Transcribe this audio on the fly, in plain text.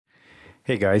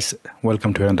Hey guys,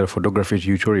 welcome to another photography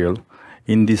tutorial.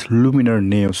 In this Luminar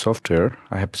Neo software,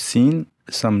 I have seen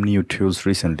some new tools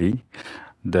recently.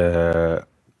 The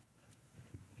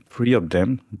three of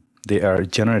them, they are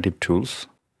generative tools.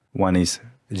 One is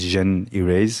Gen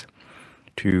Erase,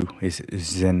 two is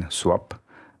Gen Swap,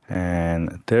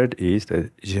 and third is the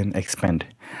Gen Expand.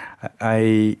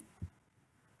 I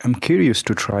am curious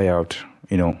to try out,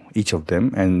 each of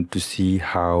them and to see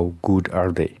how good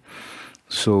are they.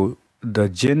 So the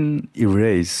Gen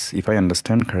Erase, if I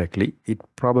understand correctly, it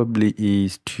probably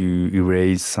is to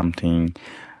erase something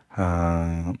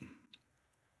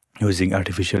using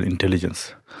artificial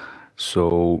intelligence.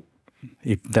 So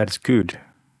if that's good,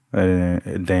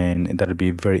 then that'll be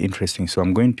very interesting. So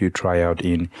I'm going to try out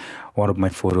in one of my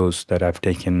photos that I've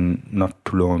taken not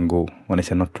too long ago. When I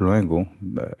say not too long ago,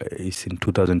 it's in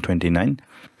 2029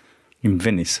 in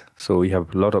Venice. So we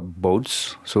have a lot of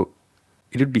boats. So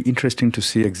it would be interesting to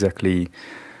see exactly,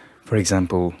 for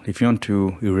example, if you want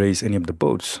to erase any of the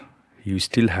boats, you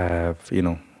still have,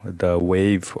 the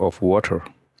wave of water.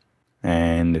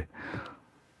 And the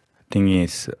thing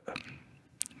is,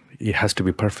 it has to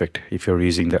be perfect if you're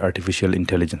using the artificial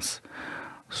intelligence.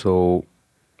 So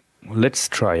let's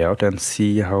try out and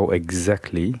see how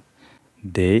exactly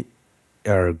they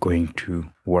are going to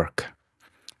work.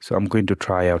 So I'm going to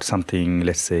try out something,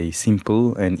 let's say,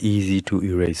 simple and easy to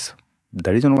erase.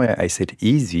 The reason why I said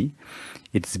easy,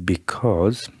 it's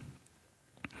because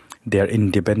they are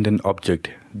independent object.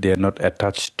 They are not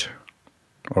attached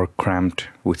or cramped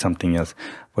with something else.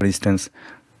 For instance,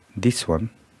 this one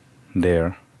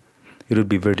there, it would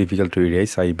be very difficult to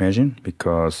erase, I imagine,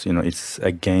 because it's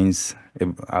against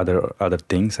other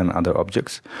things and other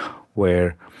objects.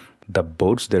 Where the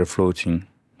boats they're floating,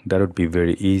 that would be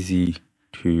very easy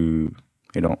to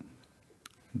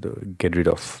get rid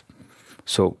of.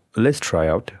 So let's try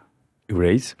out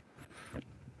erase.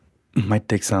 It might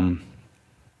take some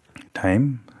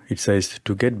time. It says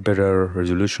to get better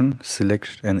resolution,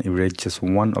 select and erase just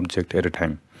one object at a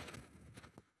time.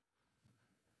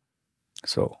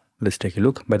 So let's take a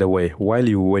look. By the way, while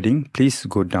you're waiting, please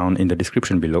go down in the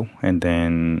description below and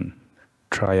then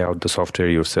try out the software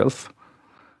yourself.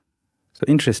 So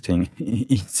interesting,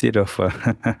 instead of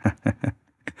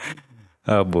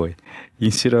oh boy!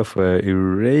 Instead of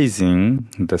erasing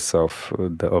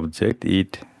the object,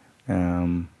 it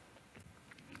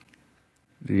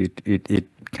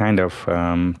kind of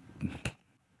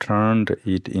turned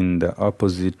it in the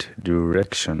opposite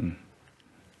direction.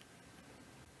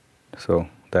 So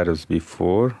that was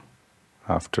before,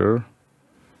 after.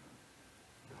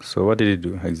 So what did it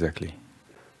do exactly?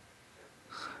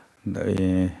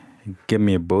 It gave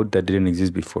me a boat that didn't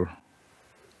exist before,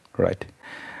 right?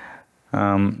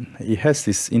 It has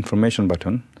this information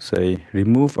button, say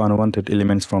remove unwanted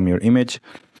elements from your image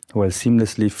while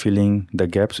seamlessly filling the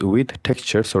gaps with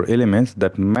textures or elements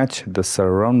that match the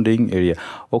surrounding area.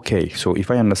 Okay, so if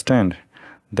I understand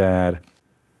that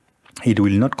it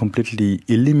will not completely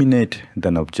eliminate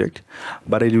the object,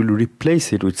 but it will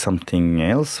replace it with something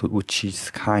else which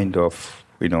is kind of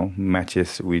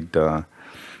matches with the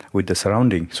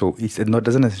surrounding. So it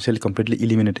doesn't necessarily completely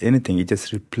eliminate anything, it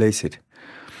just replaces it.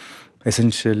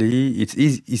 Essentially,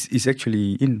 it's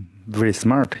actually very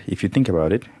smart if you think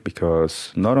about it,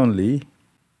 because not only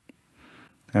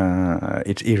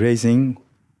it's erasing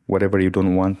whatever you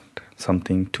don't want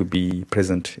something to be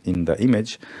present in the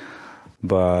image,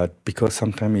 but because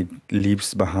sometimes it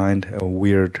leaves behind a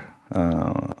weird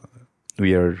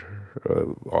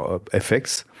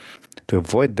effects, to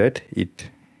avoid that, it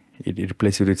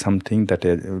replaces it with something that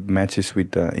matches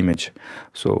with the image.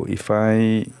 So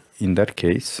in that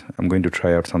case, I'm going to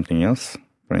try out something else.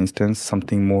 For instance,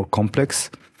 something more complex.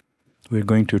 We're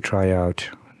going to try out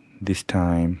this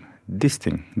time this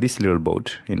little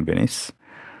boat in Venice.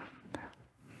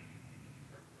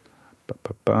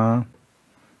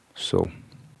 So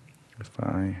if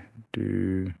I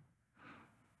do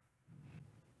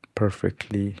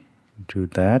perfectly do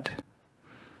that,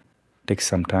 takes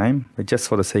some time, but just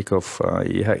for the sake of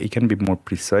it can be more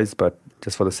precise, but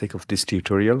just for the sake of this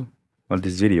tutorial or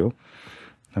this video,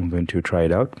 I'm going to try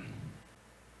it out.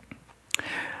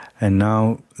 And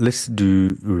now let's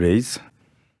do erase.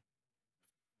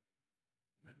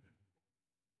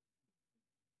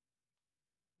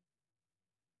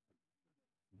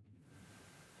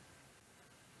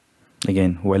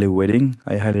 Again, while you're waiting,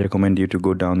 I highly recommend you to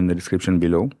go down in the description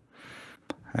below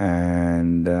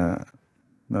and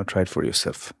now try it for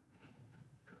yourself.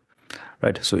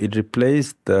 Right, so it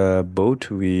replaced the boat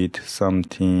with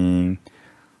something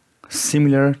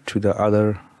similar to the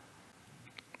other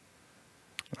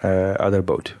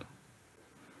boat.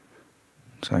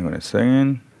 So hang on a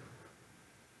second.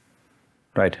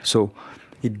 Right, so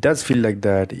it does feel like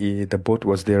that the boat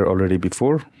was there already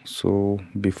before. So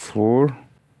before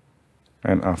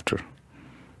and after,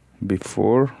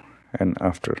 before and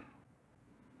after.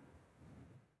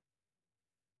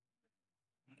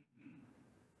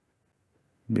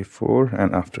 Before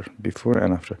and after, before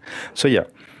and after. So yeah,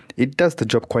 it does the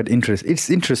job quite interesting. It's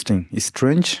interesting, it's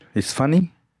strange, it's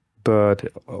funny, but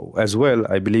as well,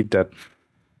 I believe that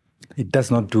it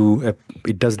does not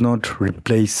it does not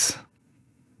replace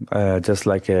just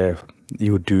like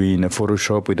you do in a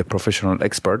Photoshop with a professional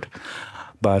expert.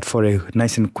 But for a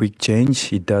nice and quick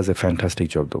change, it does a fantastic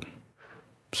job though.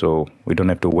 So we don't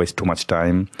have to waste too much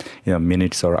time,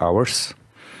 minutes or hours.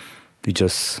 You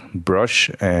just brush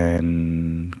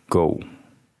and go.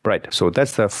 Right, so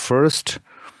that's the first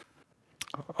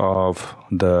of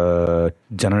the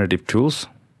generative tools.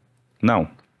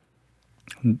 Now,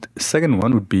 the second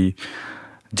one would be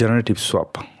generative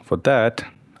swap. For that,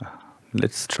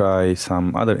 let's try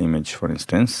some other image, for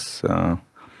instance. I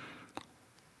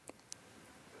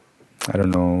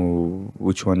don't know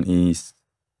which one is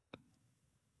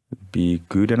be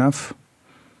good enough.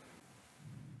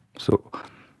 So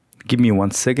give me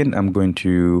 1 second. I'm going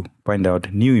to find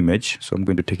out new image. So I'm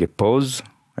going to take a pause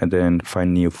and then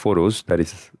find new photos. That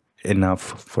is enough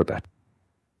for that.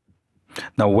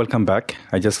 Now, welcome back.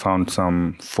 I just found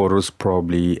some photos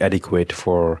probably adequate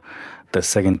for the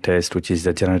second test, which is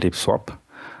the generative swap.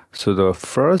 So the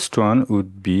first one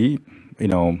would be, I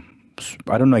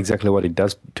don't know exactly what it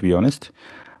does, to be honest,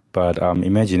 but I'm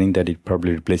imagining that it's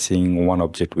probably replacing one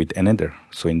object with another.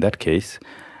 So in that case,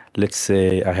 let's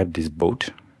say I have this boat.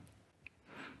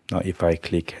 Now, if I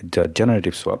click the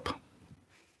generative swap,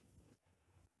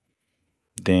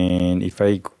 then if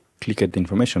I click at the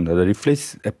information, that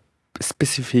replace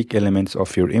specific elements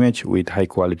of your image with high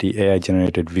quality AI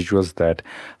generated visuals that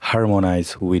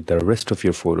harmonize with the rest of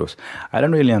your photos. I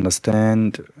don't really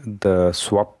understand the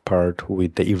swap part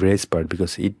with the erase part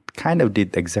because it kind of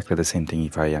did exactly the same thing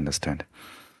if I understand.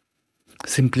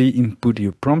 Simply input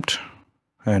your prompt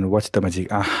and watch the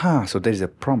magic. Aha, so there is a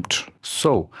prompt.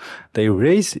 So the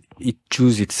erase, it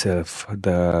choose itself.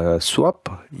 The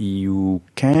swap, you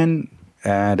can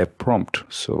add a prompt.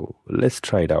 So let's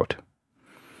try it out.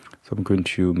 So I'm going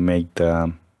to make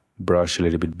the brush a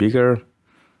little bit bigger.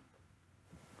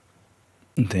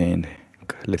 Then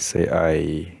let's say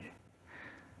I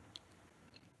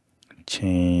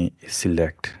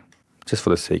select just for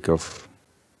the sake of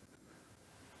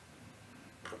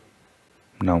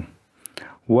now.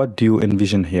 What do you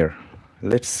envision here?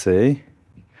 Let's say,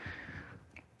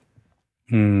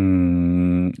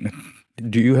 do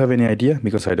you have any idea?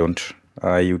 Because I don't.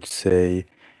 I would say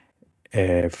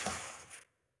a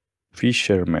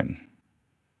fisherman.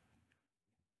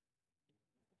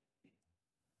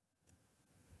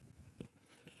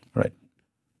 Right.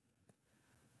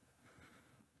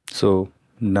 So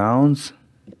nouns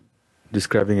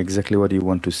describing exactly what you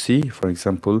want to see. For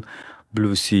example,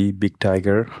 blue sea, big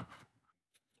tiger.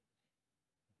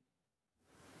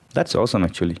 That's awesome,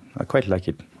 actually. I quite like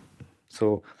it.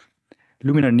 So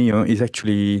Luminar Neo is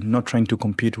actually not trying to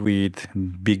compete with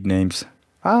big names.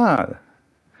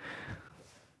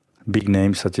 Big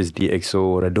names such as DxO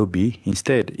or Adobe.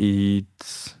 Instead,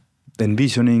 it's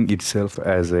envisioning itself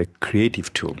as a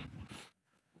creative tool.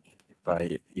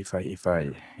 If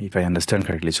I understand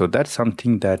correctly. So that's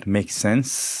something that makes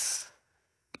sense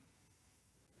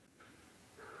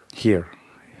here.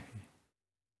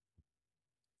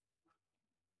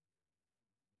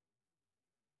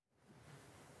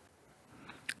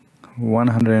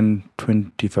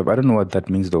 125. I don't know what that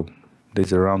means though.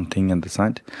 There's a round thing on the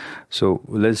side. So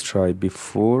let's try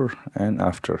before and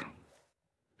after.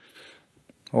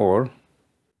 Or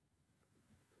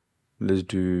let's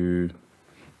do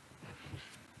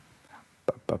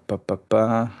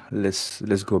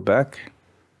let's go back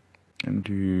and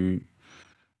do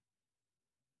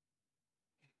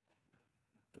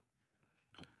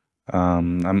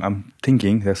I'm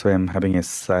thinking that's why I'm having a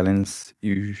silence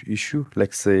issue.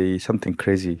 Like say something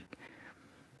crazy.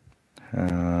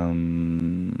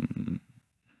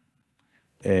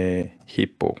 A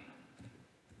hippo.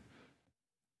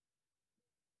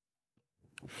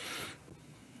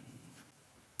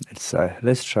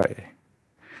 Let's try.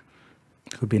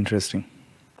 It could be interesting.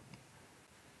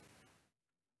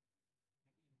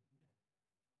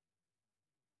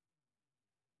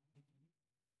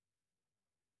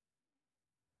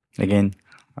 Again,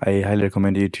 I highly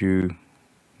recommend you to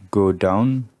go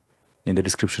down in the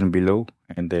description below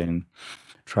and then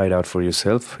try it out for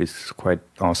yourself. It's quite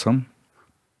awesome.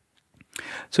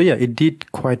 So yeah, it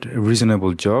did quite a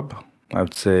reasonable job. I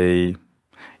would say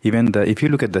Even if you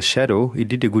look at the shadow, it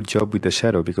did a good job with the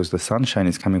shadow because the sunshine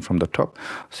is coming from the top.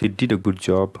 So it did a good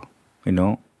job, you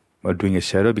know, doing a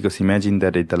shadow, because imagine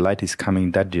that the light is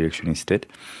coming that direction instead.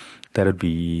 That would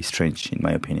be strange in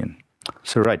my opinion.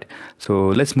 So right, so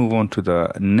let's move on to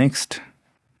the next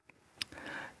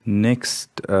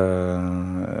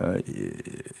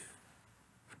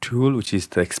tool, which is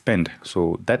the expand.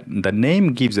 So that the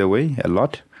name gives away a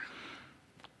lot.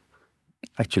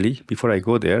 Actually, before I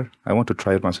go there, I want to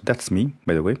try it once. So that's me,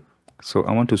 by the way. So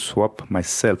I want to swap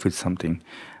myself with something.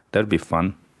 That'll be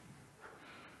fun.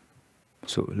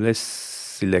 So let's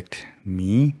select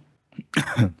me.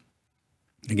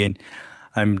 Again,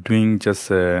 I'm doing just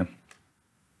a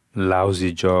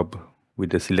lousy job with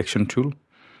the selection tool.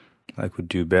 I could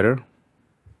do better,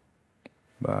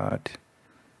 but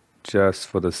just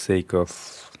for the sake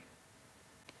of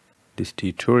this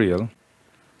tutorial,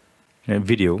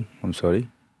 video, I'm sorry,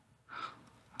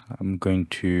 I'm going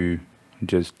to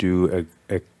just do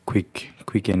a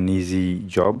quick and easy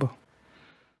job.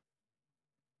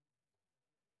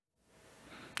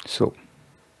 So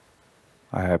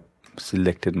I have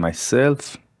selected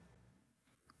myself,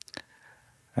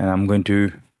 and I'm going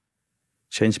to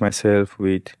change myself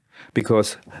with,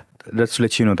 because let's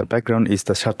let you know the background is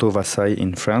the Chateau Versailles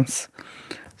in France.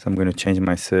 So I'm going to change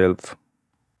myself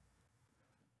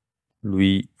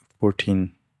Louis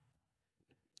XIV.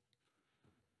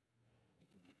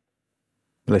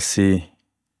 Let's see,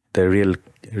 the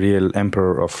real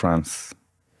emperor of France.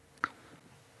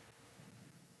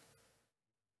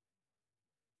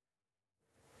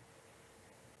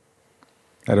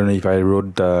 I don't know if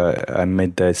I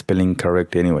made the spelling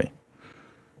correct anyway.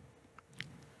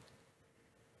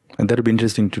 And that'll be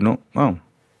interesting to know. Oh,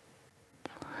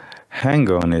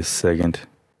 hang on a second.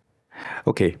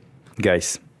 Okay,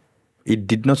 guys, it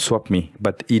did not swap me,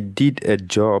 but it did a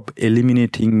job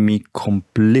eliminating me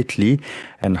completely.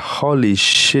 And holy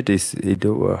shit, it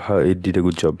did a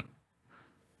good job.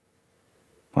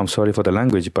 I'm sorry for the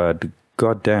language, but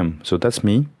goddamn. So that's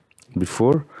me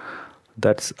before,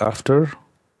 that's after,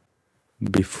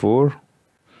 before,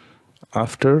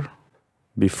 after,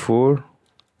 before,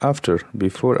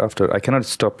 after. I cannot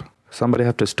stop. Somebody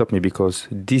have to stop me because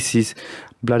this is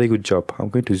bloody good job. I'm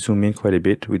going to zoom in quite a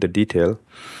bit with the detail.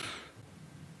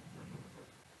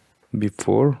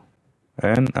 Before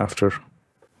and after.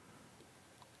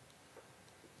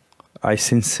 I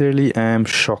sincerely am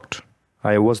shocked.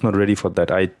 I was not ready for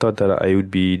that. I thought that I would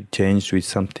be changed with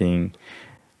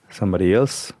somebody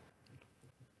else.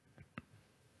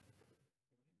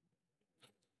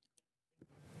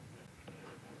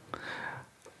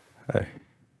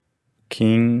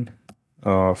 King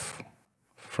of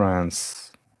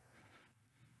France.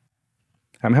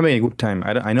 I'm having a good time.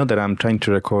 I know that I'm trying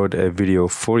to record a video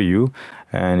for you,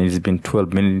 and it's been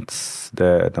 12 minutes,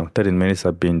 13 minutes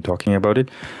I've been talking about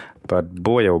it. But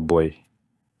boy, oh boy,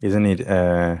 isn't it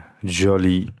a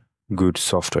jolly good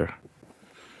software?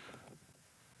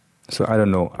 So I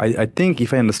don't know. I think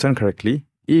if I understand correctly,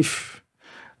 if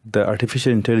the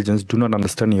artificial intelligence do not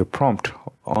understand your prompt,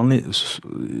 only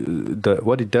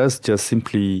what it does just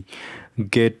simply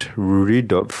get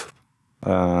rid of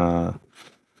the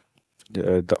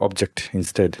object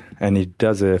instead, and it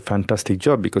does a fantastic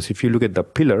job, because if you look at the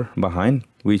pillar behind,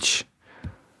 which,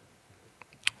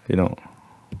 you know,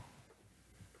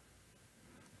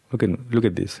 look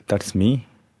at this, that's me,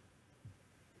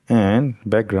 and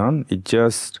background, it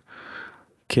just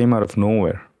came out of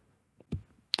nowhere.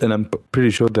 And I'm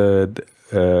pretty sure that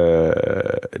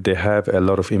they have a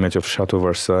lot of image of Chateau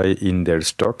Versailles in their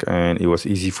stock, and it was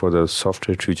easy for the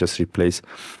software to just replace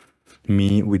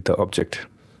me with the object.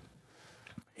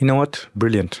 You know what?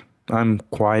 Brilliant. I'm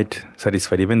quite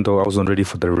satisfied, even though I wasn't ready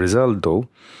for the result though.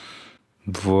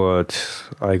 But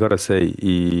I gotta say,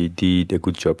 he did a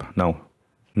good job. Now,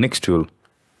 next tool.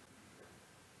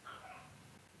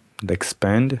 The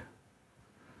expand.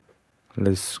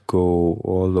 Let's go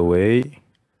all the way.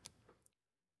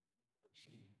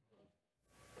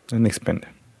 And expand.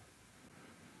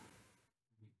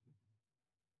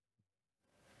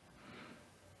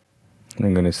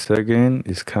 I'm gonna second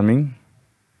is coming.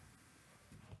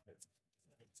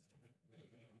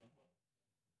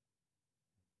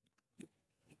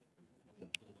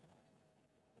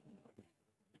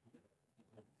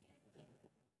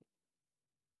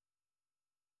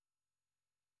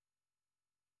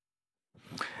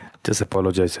 Just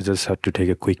apologize. I just had to take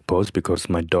a quick pause because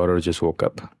my daughter just woke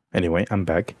up. Anyway, I'm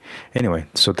back. Anyway,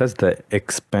 so that's the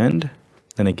expand.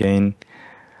 And again,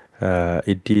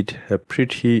 it did a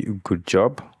pretty good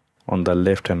job on the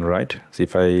left and right. So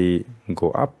if I go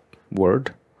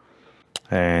upward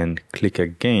and click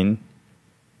again,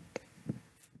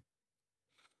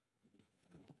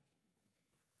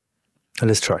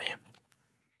 Let's try.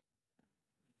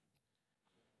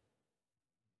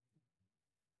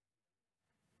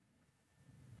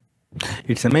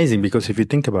 It's amazing because if you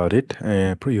think about it,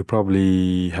 you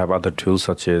probably have other tools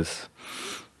such as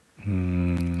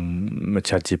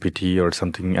ChatGPT or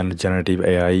something and generative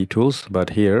AI tools, but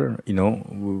here,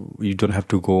 you don't have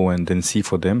to go and then see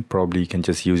for them. Probably you can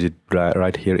just use it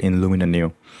right here in Luminar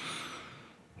Neo,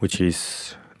 which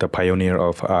is the pioneer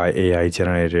of AI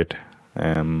generated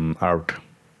art.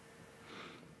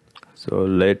 So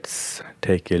let's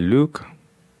take a look.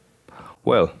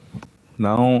 Well,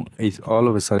 now it all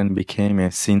of a sudden became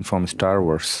a scene from Star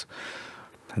Wars.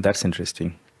 That's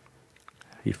interesting.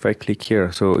 If I click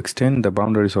here, so extend the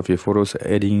boundaries of your photos,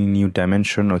 adding new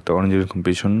dimension with the original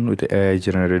composition with the AI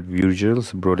generated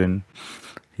visuals, broaden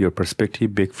your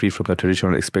perspective, break free from the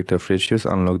traditional expected ratios,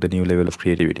 unlock the new level of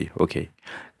creativity. Okay,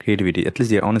 creativity, at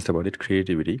least they're honest about it,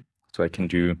 creativity. So I can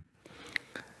do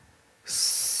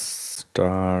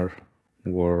Star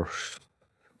Wars.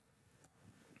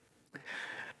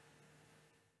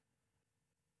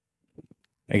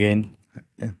 Again,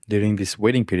 during this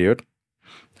waiting period,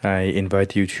 I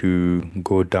invite you to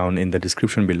go down in the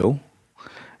description below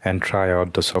and try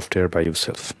out the software by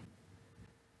yourself.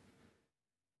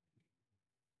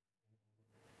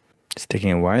 It's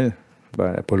taking a while,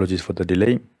 but apologies for the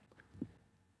delay.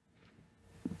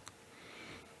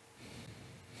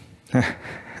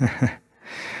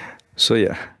 So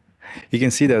yeah, you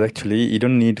can see that actually you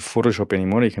don't need Photoshop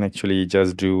anymore. You can actually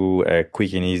just do a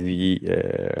quick and easy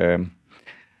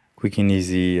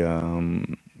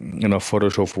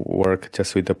Photoshop work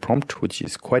just with the prompt, which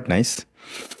is quite nice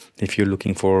if you're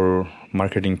looking for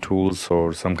marketing tools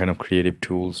or some kind of creative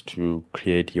tools to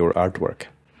create your artwork.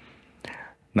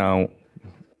 Now,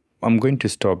 I'm going to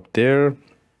stop there,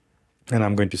 and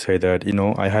I'm going to say that,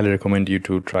 I highly recommend you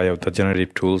to try out the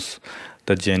generative tools,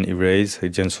 the Gen Erase,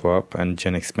 Gen Swap, and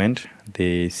Gen Expand.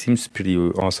 They seems pretty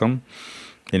awesome.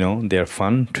 They are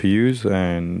fun to use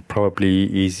and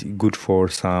probably is good for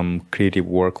some creative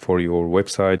work for your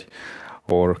website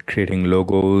or creating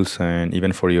logos and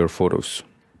even for your photos.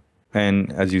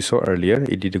 And as you saw earlier,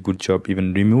 it did a good job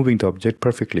even removing the object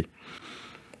perfectly.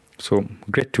 So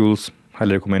great tools,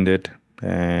 highly recommended,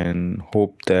 and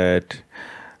hope that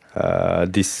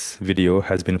this video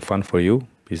has been fun for you.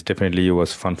 It definitely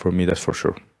was fun for me, that's for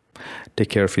sure. Take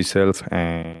care of yourself,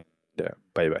 and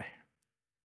bye-bye.